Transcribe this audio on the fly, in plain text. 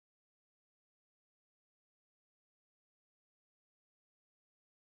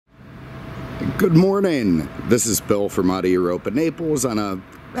Good morning. This is Bill from Audi Naples on a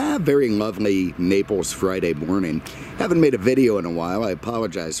very lovely Naples Friday morning. Haven't made a video in a while. I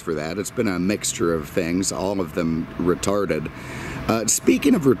apologize for that. It's been a mixture of things, all of them retarded.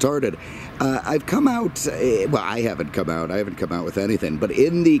 Speaking of retarded, I've come out, well, I haven't come out with anything, but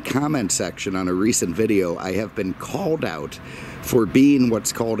in the comment section on a recent video, I have been called out for being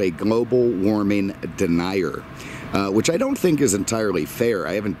what's called a global warming denier. Which I don't think is entirely fair.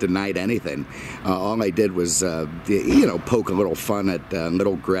 I haven't denied anything. All I did was, poke a little fun at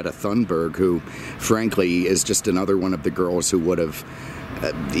little Greta Thunberg, who, frankly, is just another one of the girls who would have,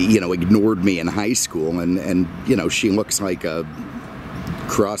 ignored me in high school. And she looks like a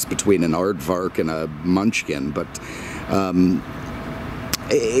cross between an aardvark and a munchkin. But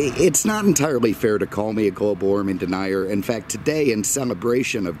it's not entirely fair to call me a global warming denier. In fact, today, in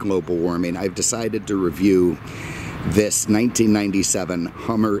celebration of global warming, I've decided to review this 1997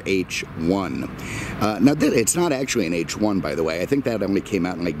 Hummer H1. Now, it's not actually an H1, by the way. I think that only came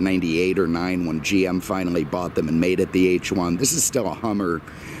out in like 98 or 9 when GM finally bought them and made it the H1. This is still a Hummer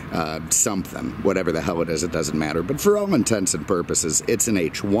something. Whatever the hell it is, it doesn't matter. But for all intents and purposes, it's an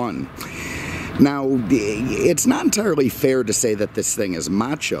H1. Now, it's not entirely fair to say that this thing is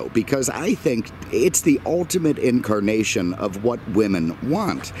macho, because I think it's the ultimate incarnation of what women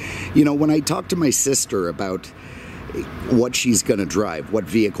want. You know, when I talk to my sister about what she's going to drive, what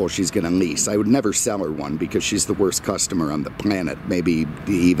vehicle she's going to lease, I would never sell her one because she's the worst customer on the planet, maybe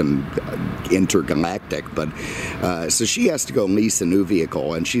even intergalactic. But so she has to go lease a new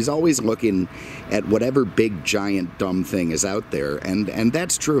vehicle, and she's always looking at whatever big, giant, dumb thing is out there. And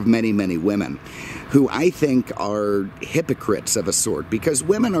that's true of many, many women who I think are hypocrites of a sort, because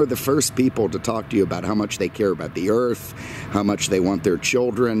women are the first people to talk to you about how much they care about the earth, how much they want their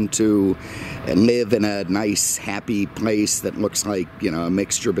children to live in a nice, happy place that looks like, a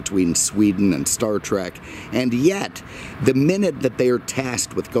mixture between Sweden and Star Trek. And yet, the minute that they are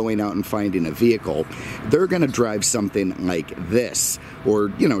tasked with going out and finding a vehicle, they're going to drive something like this,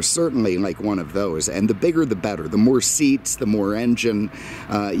 or, certainly like one of those. And the bigger, the better. The more seats, the more engine.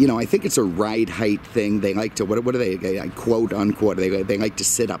 I think it's a ride height thing. They like to, what do they, quote unquote, they like to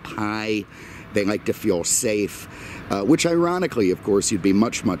sit up high. They like to feel safe, which ironically, of course, you'd be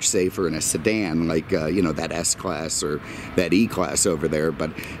much, much safer in a sedan like, that S-Class or that E-Class over there.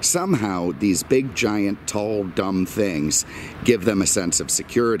 But somehow these big, giant, tall, dumb things give them a sense of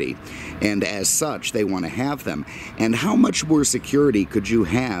security. And as such, they want to have them. And how much more security could you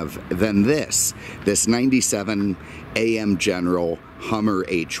have than this 97 AM General Hummer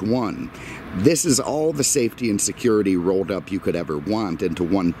H1? This is all the safety and security rolled up you could ever want into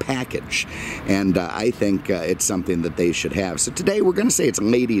one package, and I think it's something that they should have. So today we're going to say it's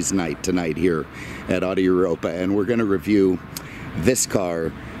ladies' night tonight here at Audi Europa, and we're going to review this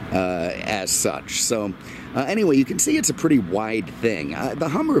car as such. So anyway, you can see it's a pretty wide thing. The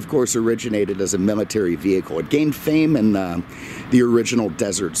Hummer, of course, originated as a military vehicle. It gained fame in the original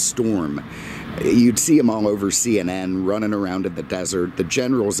Desert Storm. You'd see them all over CNN running around in the desert. The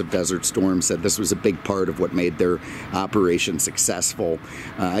generals of Desert Storm said this was a big part of what made their operation successful.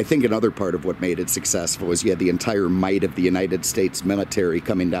 I think another part of what made it successful is you had the entire might of the United States military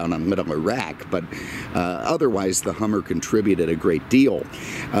coming down on Little Iraq, but otherwise the Hummer contributed a great deal.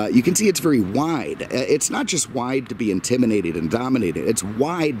 You can see it's very wide. It's not just wide to be intimidated and dominated. It's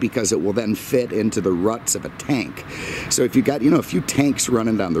wide because it will then fit into the ruts of a tank. So if you got, a few tanks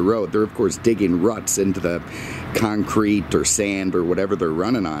running down the road, they're of course digging ruts into the concrete or sand or whatever they're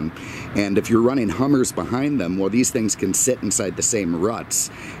running on. And if you're running Hummers behind them, well, these things can sit inside the same ruts,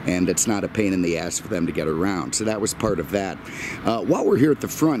 and it's not a pain in the ass for them to get around. So that was part of that. While we're here at the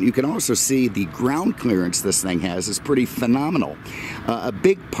front, you can also see the ground clearance this thing has is pretty phenomenal. A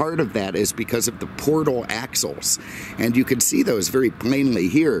big part of that is because of the portal axles, and you can see those very plainly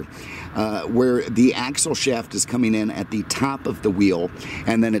here. Where the axle shaft is coming in at the top of the wheel,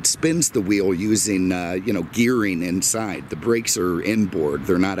 and then it spins the wheel using, gearing inside. The brakes are inboard;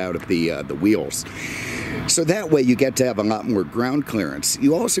 they're not out of the wheels. So that way you get to have a lot more ground clearance.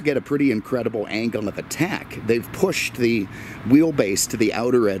 You also get a pretty incredible angle of attack. They've pushed the wheelbase to the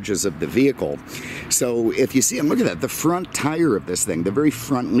outer edges of the vehicle. So if you see, and look at that, the front tire of this thing, the very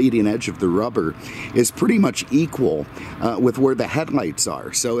front leading edge of the rubber, is pretty much equal with where the headlights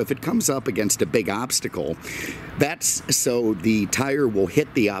are. So if it comes up against a big obstacle, that's so the tire will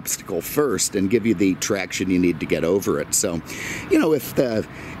hit the obstacle first and give you the traction you need to get over it. So, if the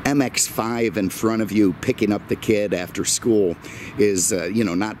MX-5 in front of you picking up the kid after school is,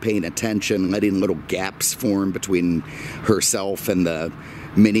 not paying attention, letting little gaps form between herself and the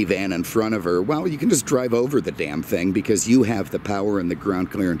minivan in front of her, well, you can just drive over the damn thing because you have the power and the ground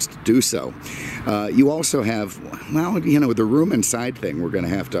clearance to do so. You also have, well, you know, the room inside thing, we're going to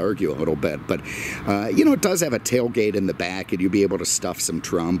have to argue a little bit, but, you know, it does have a tailgate in the back, and you'll be able to stuff some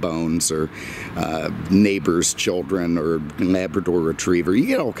trombones or neighbors' children or Labrador Retriever. You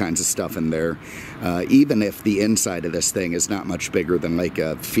get all kinds of stuff in there, even if the inside of this thing is not much bigger than like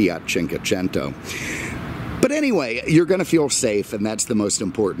a Fiat Cinquecento. But anyway, you're going to feel safe, and that's the most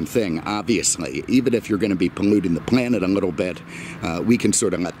important thing, obviously. Even if you're going to be polluting the planet a little bit, we can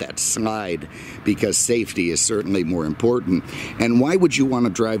sort of let that slide, because safety is certainly more important. And why would you want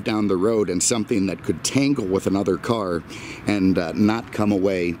to drive down the road in something that could tangle with another car and not come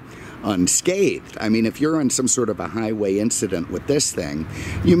away unscathed? I mean, if you're on some sort of a highway incident with this thing,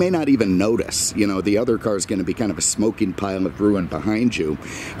 you may not even notice. You know, the other car is going to be kind of a smoking pile of ruin behind you.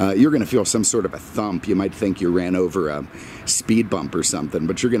 You're going to feel some sort of a thump. You might think you ran over a speed bump or something,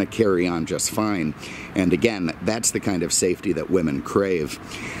 but you're going to carry on just fine. And again, that's the kind of safety that women crave.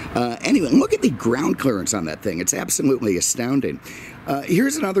 Anyway, look at the ground clearance on that thing. It's absolutely astounding.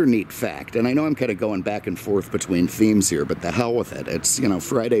 Here's another neat fact, and I know I'm kind of going back and forth between themes here, but the hell with it. It's, you know,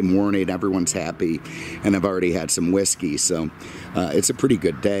 Friday morning, everyone's happy, and I've already had some whiskey, so it's a pretty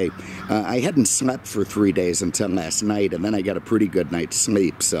good day. I hadn't slept for 3 days until last night, and then I got a pretty good night's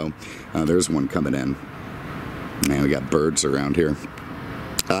sleep, so there's one coming in. Man, we got birds around here.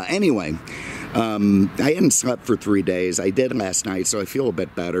 Anyway, I hadn't slept for 3 days. I did last night, so I feel a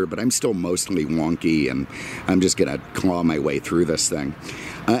bit better, but I'm still mostly wonky, and I'm just going to claw my way through this thing.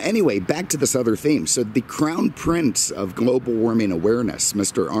 Anyway, back to this other theme. So the crown prince of global warming awareness,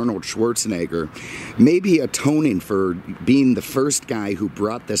 Mr. Arnold Schwarzenegger, may be atoning for being the first guy who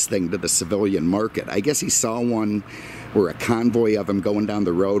brought this thing to the civilian market. I guess he saw one, or a convoy of him going down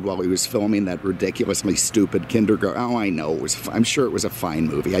the road while he was filming that ridiculously stupid kindergarten. Oh, I know. I'm sure it was a fine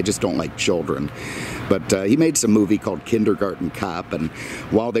movie. I just don't like children. But he made some movie called Kindergarten Cop, and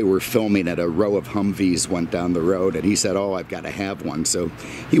while they were filming it, a row of Humvees went down the road, and he said, oh, I've got to have one. So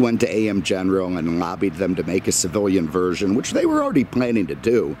he went to AM General and lobbied them to make a civilian version, which they were already planning to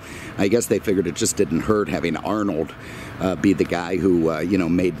do. I guess they figured it just didn't hurt having Arnold be the guy who, you know,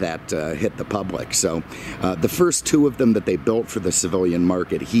 made that hit the public. So the first two of them that they built for the civilian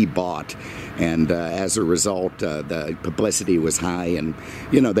market, he bought. And as a result, the publicity was high, and,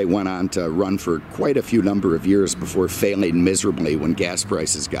 you know, they went on to run for quite a few number of years before failing miserably when gas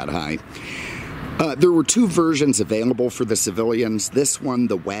prices got high. There were two versions available for the civilians. This one,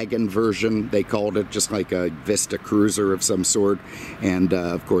 the Wagon version, they called it, just like a Vista Cruiser of some sort, and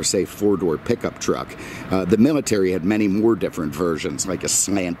of course a four-door pickup truck. The military had many more different versions, like a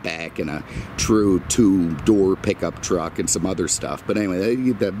slant back and a true two-door pickup truck and some other stuff. But anyway,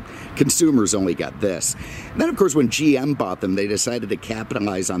 the consumers only got this. And then, of course, when GM bought them, they decided to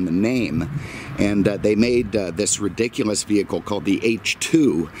capitalize on the name, and they made this ridiculous vehicle called the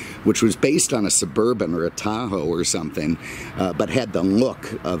H2, which was based on a Suburban or a Tahoe or something, but had the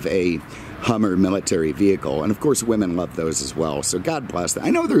look of a Hummer military vehicle. And of course, women love those as well, so God bless them. I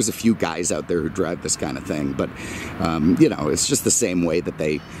know there's a few guys out there who drive this kind of thing, but you know, it's just the same way that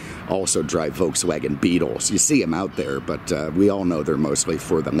they also drive Volkswagen Beetles. You see them out there, but we all know they're mostly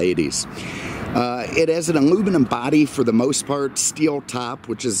for the ladies. It has an aluminum body for the most part, steel top,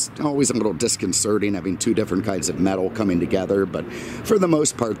 which is always a little disconcerting, having two different kinds of metal coming together, but for the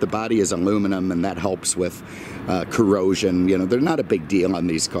most part the body is aluminum, and that helps with corrosion. You know, they're not a big deal on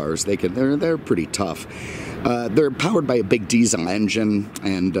these cars. They're pretty tough. They're powered by a big diesel engine,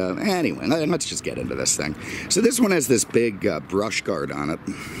 and anyway, let's just get into this thing. So this one has this big brush guard on it,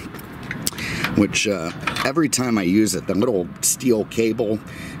 which every time I use it, the little steel cable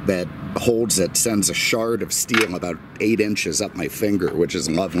that holds it sends a shard of steel about 8 inches up my finger, which is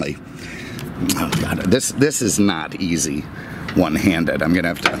lovely. Oh God, this is not easy one-handed. I'm gonna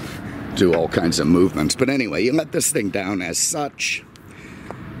have to do all kinds of movements. But anyway, you let this thing down as such.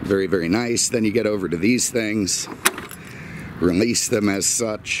 Very, very nice. Then you get over to these things, release them as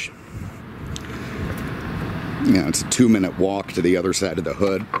such. You know, it's a 2-minute walk to the other side of the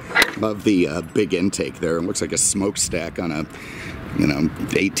hood. Love the big intake there. It looks like a smokestack on a, you know,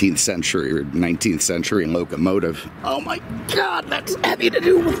 18th century or 19th century locomotive. Oh my God, that's heavy to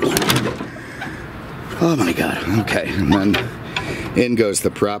do with. Oh my God, okay. And then in goes the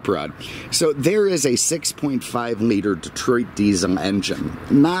prop rod. So there is a 6.5 liter Detroit diesel engine.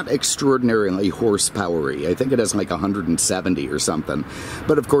 Not extraordinarily horsepowery. I think it has like 170 or something.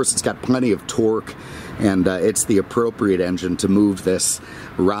 But of course it's got plenty of torque, and it's the appropriate engine to move this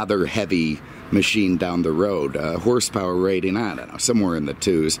rather heavy machine down the road. Horsepower rating, I don't know, somewhere in the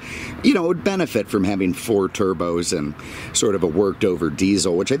 2s. You know, it would benefit from having 4 turbos and sort of a worked over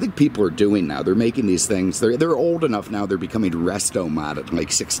diesel, which I think people are doing now. They're making these things, they're old enough now, they're becoming resto modded,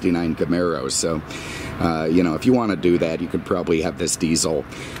 like 69 Camaros. So, you know, if you want to do that, you could probably have this diesel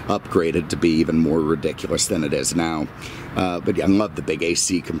upgraded to be even more ridiculous than it is now. But I love the big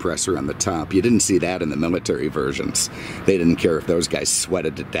AC compressor on the top. You didn't see that in the military versions. They didn't care if those guys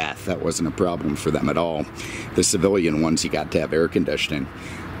sweated to death. That wasn't a problem for them at all. The civilian ones, you got to have air conditioning.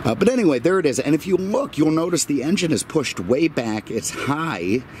 But anyway, there it is. And if you look, you'll notice the engine is pushed way back. It's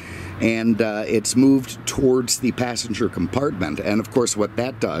high, and it's moved towards the passenger compartment. And of course, what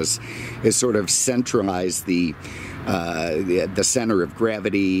that does is sort of centralize the center of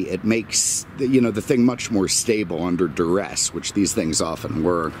gravity. It makes, you know, the thing much more stable under duress, which these things often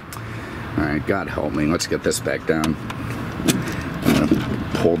were. All right, God help me. Let's get this back down. I'm gonna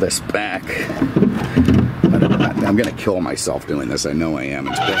pull this back. I'm gonna kill myself doing this. I know I am.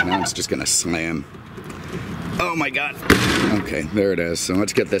 It's bad. Now it's just gonna slam. Oh my God. Okay, there it is. So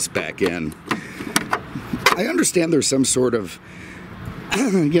let's get this back in. I understand there's some sort of,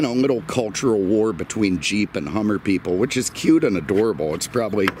 you know, little cultural war between Jeep and Hummer people, which is cute and adorable. It's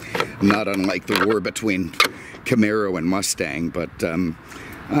probably not unlike the war between Camaro and Mustang, but I don't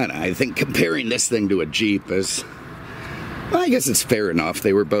know, I think comparing this thing to a Jeep is, well, I guess it's fair enough.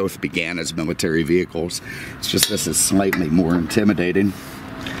 They were both began as military vehicles. It's just this is slightly more intimidating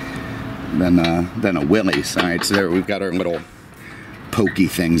than a Willys. All right, so there we've got our little pokey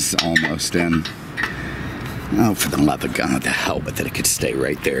things almost in. Oh, for the love of God, the hell with it. It could stay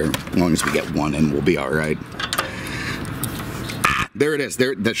right there. As long as we get one in, we'll be all right. There it is.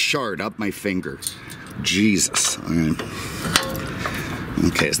 There, the shard up my finger. Jesus. All right.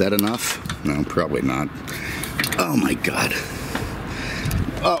 Okay, is that enough? No, probably not. Oh my God.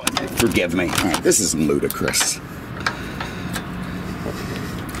 Oh, forgive me. All right, this is ludicrous.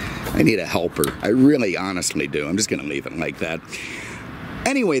 I need a helper. I really honestly do. I'm just going to leave it like that.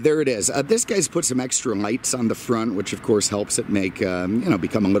 Anyway, there it is. This guy's put some extra lights on the front, which of course helps it make, you know,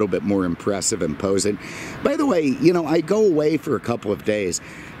 become a little bit more impressive, imposing. By the way, you know, I go away for a couple of days.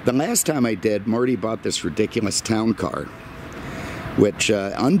 The last time I did, Marty bought this ridiculous town car, which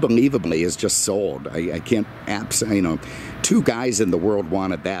unbelievably is just sold. I can't, you know, 2 guys in the world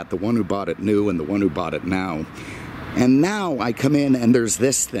wanted that, the one who bought it new and the one who bought it now. And now I come in and there's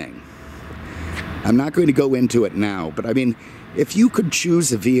this thing. I'm not going to go into it now, but I mean, if you could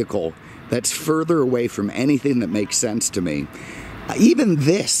choose a vehicle that's further away from anything that makes sense to me, even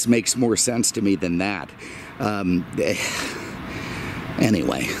this makes more sense to me than that.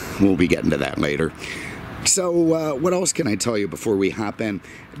 Anyway, we'll be getting to that later. So what else can I tell you before we hop in?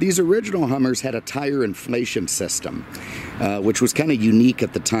 These original Hummers had a tire inflation system, which was kind of unique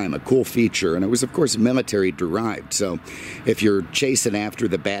at the time, a cool feature, and it was of course military derived. So if you're chasing after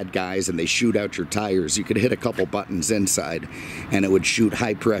the bad guys and they shoot out your tires, you could hit a couple buttons inside and it would shoot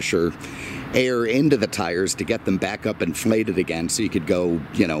high pressure air into the tires to get them back up inflated again so you could go,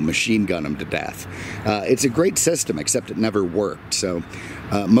 you know, machine gun them to death. It's a great system, except it never worked. So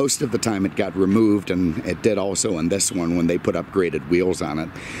most of the time it got removed, and it did also in this one when they put upgraded wheels on it.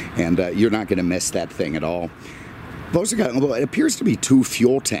 And you're not going to miss that thing at all. I've also got, well, it appears to be 2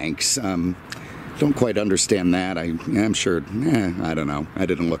 fuel tanks. Don't quite understand that. I'm sure, I don't know. I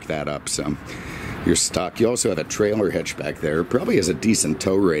didn't look that up, so you're stuck. You also have a trailer hitch back there. Probably has a decent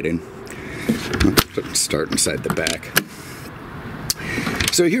tow rating. Start inside the back.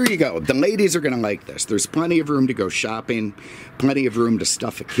 So here you go. The ladies are going to like this. There's plenty of room to go shopping, plenty of room to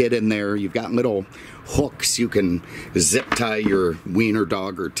stuff a kid in there. You've got little hooks. You can zip tie your wiener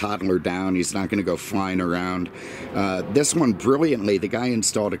dog or toddler down. He's not going to go flying around. This one, brilliantly, the guy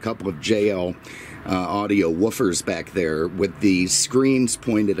installed a couple of JL audio woofers back there with the screens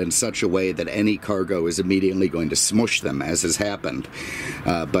pointed in such a way that any cargo is immediately going to smush them, as has happened.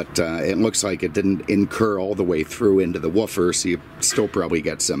 But it looks like it didn't incur all the way through into the woofer, so you still probably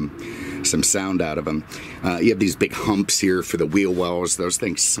get some sound out of them. You have these big humps here for the wheel wells. Those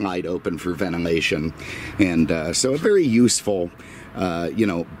things slide open for ventilation, and so a very useful, you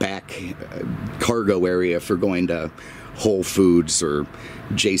know, back cargo area for going to Whole Foods or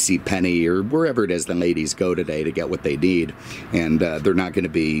JCPenney or wherever it is the ladies go today to get what they need, and they're not going to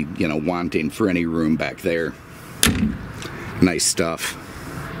be, you know, wanting for any room back there. Nice stuff.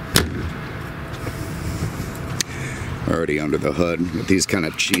 already under the hood with these kind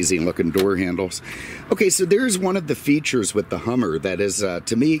of cheesy looking door handles. Okay, so there's one of the features with the Hummer that is,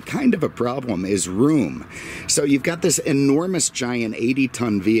 to me, kind of a problem, is room. So you've got this enormous, giant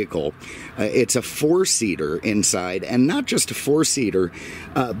 80-ton vehicle. It's a 4-seater inside, and not just a 4-seater,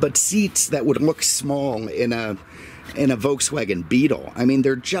 but seats that would look small in a Volkswagen Beetle. I mean,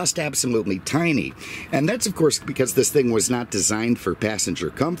 they're just absolutely tiny. And that's, of course, because this thing was not designed for passenger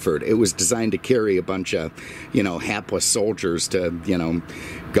comfort. It was designed to carry a bunch of, hapless soldiers to,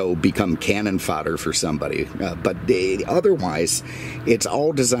 go become cannon fodder for somebody. But otherwise, it's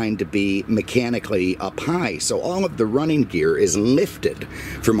all designed to be mechanically up high. So all of the running gear is lifted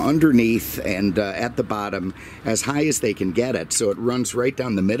from underneath and at the bottom as high as they can get it. So it runs right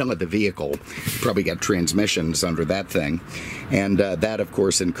down the middle of the vehicle. Probably got transmissions under that thing. And that, of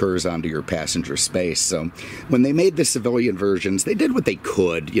course, incurs onto your passenger space. So when they made the civilian versions, they did what they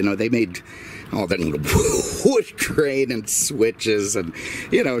could. They made all that little wood grain and switches and,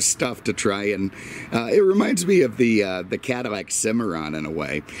 stuff to try and, it reminds me of the Cadillac Cimarron in a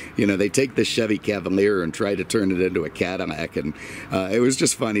way. They take the Chevy Cavalier and try to turn it into a Cadillac, and it was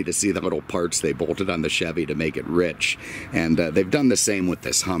just funny to see the little parts they bolted on the Chevy to make it rich. And they've done the same with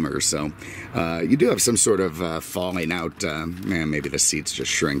this Hummer, so you do have some sort of falling out, maybe the seat's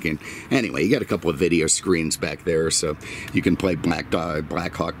just shrinking. Anyway, you got a couple of video screens back there, so you can play Black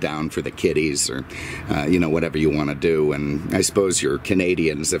Hawk Down for the kiddies, or whatever you want to do. And I suppose your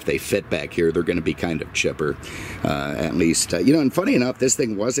Canadians, if they fit back here, they're going to be kind of chipper, at least. And funny enough, this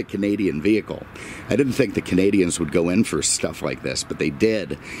thing was a Canadian vehicle. I didn't think the Canadians would go in for stuff like this, but they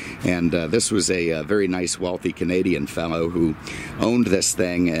did. And this was a very nice, wealthy Canadian fellow who owned this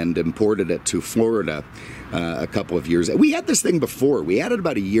thing and imported it to Florida a couple of years. We had this thing before. We had it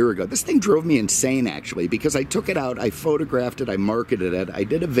about a year ago. This thing drove me insane, actually, because I took it out, I photographed it, I marketed it, I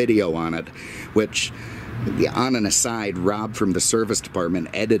did a video on it, which, on an aside, Rob from the service department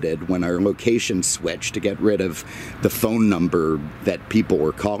edited when our location switched to get rid of the phone number that people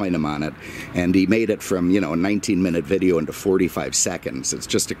were calling him on it, and he made it from, a 19-minute video into 45 seconds. It's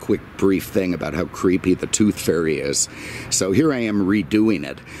just a quick, brief thing about how creepy the Tooth Fairy is. So here I am redoing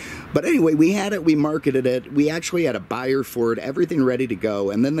it. But anyway, we had it, we marketed it, we actually had a buyer for it, everything ready to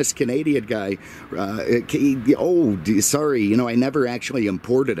go, and then this Canadian guy, sorry, I never actually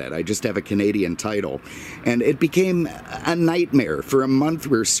imported it, I just have a Canadian title. And it became a nightmare. For a month,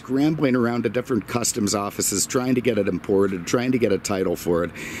 we were scrambling around to different customs offices, trying to get it imported, trying to get a title for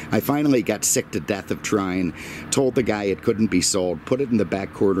it. I finally got sick to death of trying, told the guy it couldn't be sold, put it in the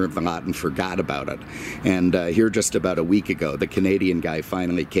back corner of the lot and forgot about it. And here just about a week ago, the Canadian guy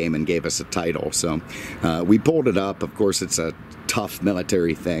finally came and gave us a title. So we pulled it up. Of course, it's a tough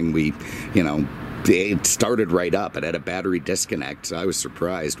military thing. We, it started right up. It had a battery disconnect. So I was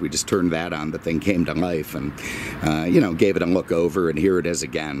surprised. We just turned that on. The thing came to life and, gave it a look over, and here it is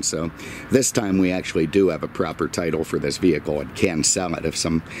again. So this time we actually do have a proper title for this vehicle and can sell it if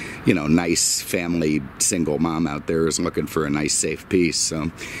some, nice family single mom out there is looking for a nice safe piece.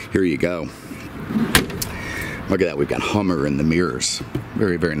 So here you go. Look at that, we've got Hummer in the mirrors.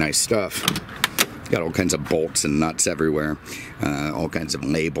 Very, very nice stuff. Got all kinds of bolts and nuts everywhere. All kinds of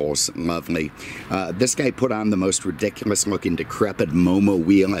labels. Lovely. This guy put on the most ridiculous looking decrepit Momo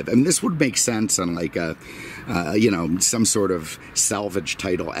wheel. I mean, this would make sense on like a, some sort of salvage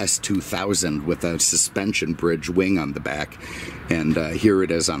title S2000 with a suspension bridge wing on the back. And here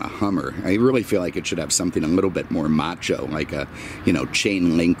it is on a Hummer. I really feel like it should have something a little bit more macho, like a,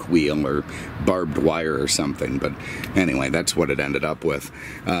 chain link wheel or barbed wire or something. But anyway, that's what it ended up with.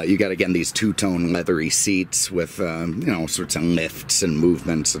 You got, again, these two-tone leathery seats with, all sorts of lifts and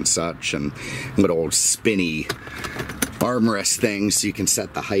movements and such, and little spinny armrest things so you can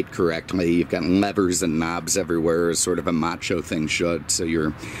set the height correctly. You've got levers and knobs everywhere, as sort of a macho thing should, so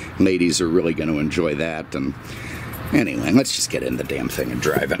your ladies are really going to enjoy that. And anyway, let's just get in the damn thing and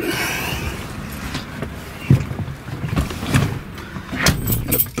drive it.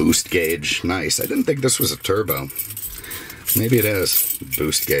 Got a boost gauge. Nice. I didn't think this was a turbo. Maybe it is.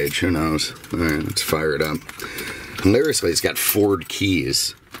 Boost gauge. Who knows? All right, let's fire it up. Hilariously, it's got Ford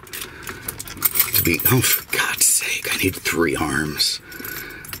keys. Oh, for God's sake, I need 3 arms.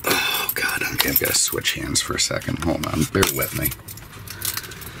 Oh, God. Okay, I've got to switch hands for a second. Hold on. Bear with me.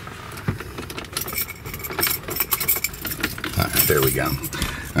 All right, there we go.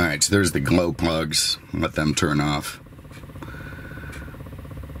 All right, so there's the glow plugs. Let them turn off.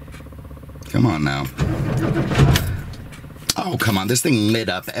 Come on now. Oh, come on. This thing lit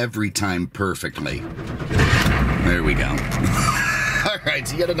up every time perfectly. There we go. All right,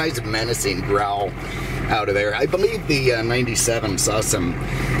 so you got a nice menacing growl out of there. I believe the 97 saw some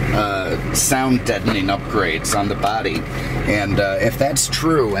sound deadening upgrades on the body, and if that's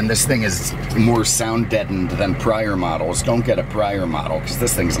true and this thing is more sound deadened than prior models, don't get a prior model because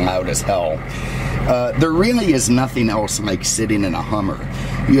this thing's loud as hell. There really is nothing else like sitting in a Hummer.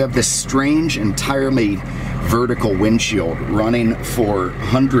 You have this strange, entirely vertical windshield running for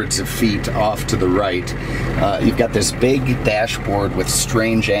hundreds of feet off to the right. You've got this big dashboard with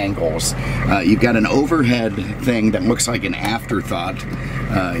strange angles. You've got an overhead thing that looks like an afterthought,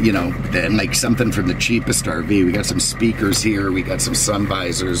 you know, like something from the cheapest RV. We got some speakers here. We got some sun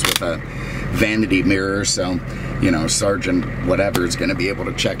visors with a vanity mirror, so, you know, Sergeant whatever is going to be able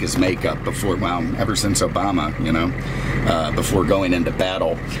to check his makeup before, well, ever since Obama, you know, before going into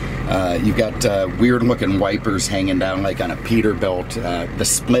battle. You've got weird looking wipers hanging down like on a Peterbilt. The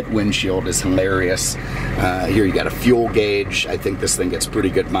split windshield is hilarious. Here you got a fuel gauge. I think this thing gets pretty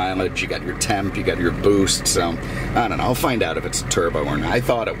good mileage. You got your temp, you got your boost, so I don't know. I'll find out if it's a turbo or not. I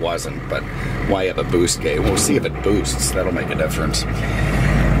thought it wasn't, but why have a boost gauge? We'll see if it boosts. That'll make a difference.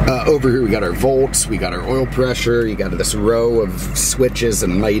 Over here we got our volts, we got our oil pressure, you got this row of switches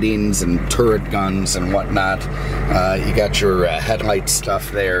and lightings and turret guns and whatnot. You got your headlight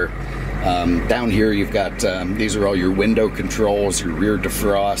stuff there. Down here you've got, these are all your window controls, your rear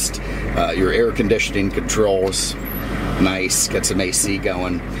defrost, your air conditioning controls. Nice, got some AC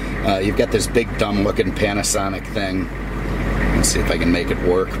going. You've got this big dumb looking Panasonic thing. Let's see if I can make it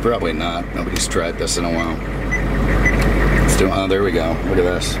work. Probably not, nobody's tried this in a while. Oh, there we go. Look at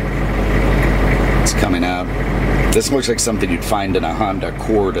this. It's coming out. This looks like something you'd find in a Honda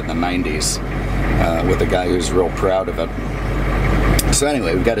Accord in the 90s with a guy who's real proud of it. So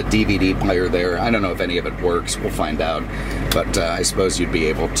anyway, we've got a DVD player there. I don't know if any of it works. We'll find out. But I suppose you'd be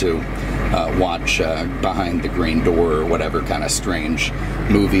able to watch Behind the Green Door or whatever kind of strange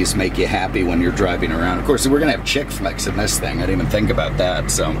movies make you happy when you're driving around. Of course, we're going to have chick flicks in this thing. I didn't even think about that.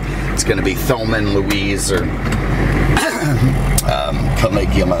 So it's going to be Thelma and Louise or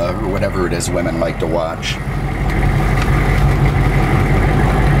Caligula or whatever it is women like to watch.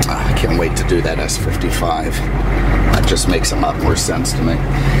 I can't wait to do that S55. That just makes a lot more sense to me.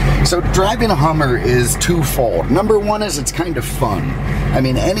 So driving a Hummer is twofold. Number one is it's kind of fun. I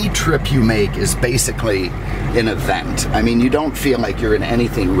mean, any trip you make is basically an event. I mean, you don't feel like you're in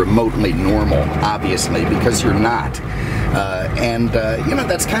anything remotely normal, obviously, because you're not. You know,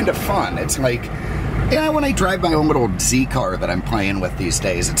 that's kind of fun. It's like, yeah, when I drive my own little Z car that I'm playing with these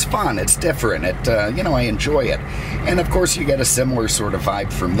days, it's fun, it's different, you know, I enjoy it. And of course you get a similar sort of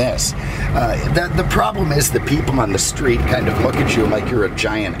vibe from this. The problem is the people on the street kind of look at you like you're a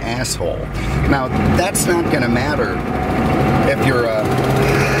giant asshole. Now, that's not going to matter if you're a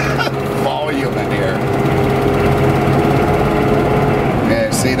volume in here.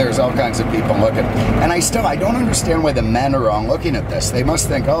 See, there's all kinds of people looking. And I don't understand why the men are all looking at this. They must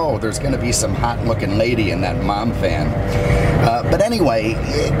think, oh, there's going to be some hot-looking lady in that mom van. But anyway,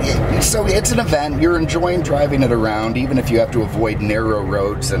 so it's an event. You're enjoying driving it around, even if you have to avoid narrow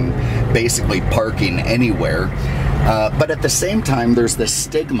roads and basically parking anywhere. But at the same time, there's this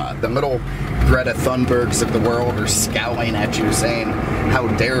stigma. The little Greta Thunbergs of the world are scowling at you saying, how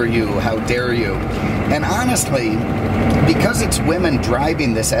dare you, how dare you. And honestly, because it's women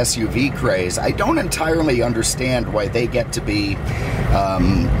driving this SUV craze, I don't entirely understand why they get to be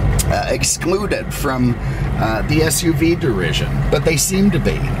excluded from the SUV derision. But they seem to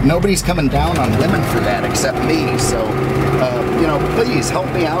be. Nobody's coming down on women for that except me. So, you know, please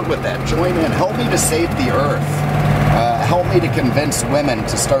help me out with that. Join in. Help me to save the earth. Help me to convince women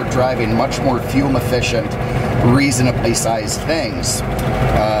to start driving much more fuel-efficient, reasonably sized things.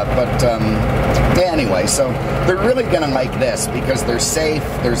 Anyway, so they're really going to like this because they're safe.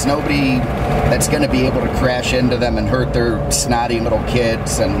 There's nobody that's going to be able to crash into them and hurt their snotty little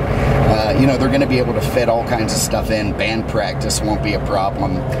kids. And, you know, they're going to be able to fit all kinds of stuff in. Band practice won't be a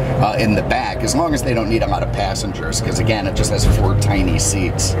problem in the back, as long as they don't need a lot of passengers, because, again, it just has 4 tiny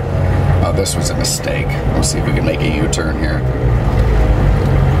seats. Oh, this was a mistake. We'll see if we can make a U-turn here.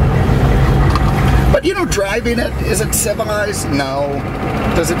 But, you know, driving it, is it civilized? No.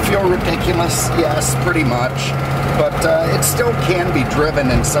 Does it feel ridiculous? Yes, pretty much. But it still can be driven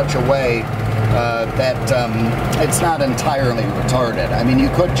in such a way that it's not entirely retarded. I mean, you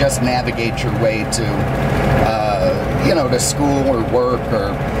could just navigate your way to, you know, to school or work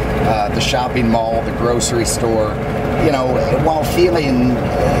or the shopping mall, the grocery store, you know, while feeling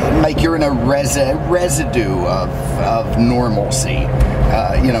like you're in a residue of normalcy.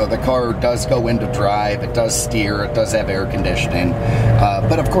 You know, the car does go into drive, it does steer, it does have air conditioning,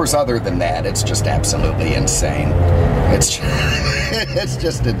 but of course other than that, it's just absolutely insane. It's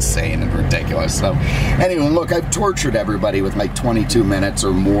just insane and ridiculous. So anyway, look, I've tortured everybody with like 22 minutes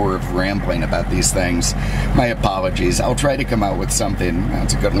or more of rambling about these things. My apologies. I'll try to come out with something.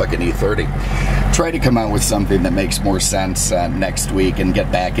 That's a good looking E30. Try to come out with something that makes more sense next week and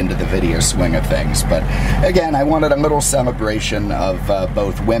get back into the video swing of things. But again, I wanted a little celebration of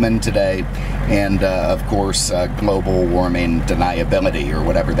both women today and of course global warming deniability, or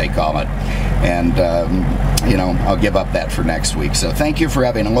whatever they call it. And you know, I'll give up that for next week. So thank you for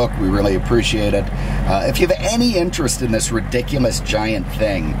having a look. We really appreciate it. If you have any interest in this ridiculous giant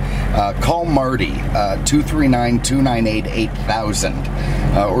thing, call Marty,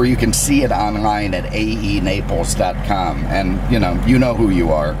 239-298-8000, or you can see it online at aenaples.com. And you know who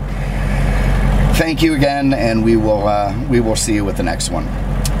you are. Thank you again, and we will see you with the next one.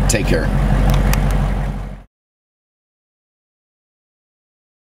 Take care.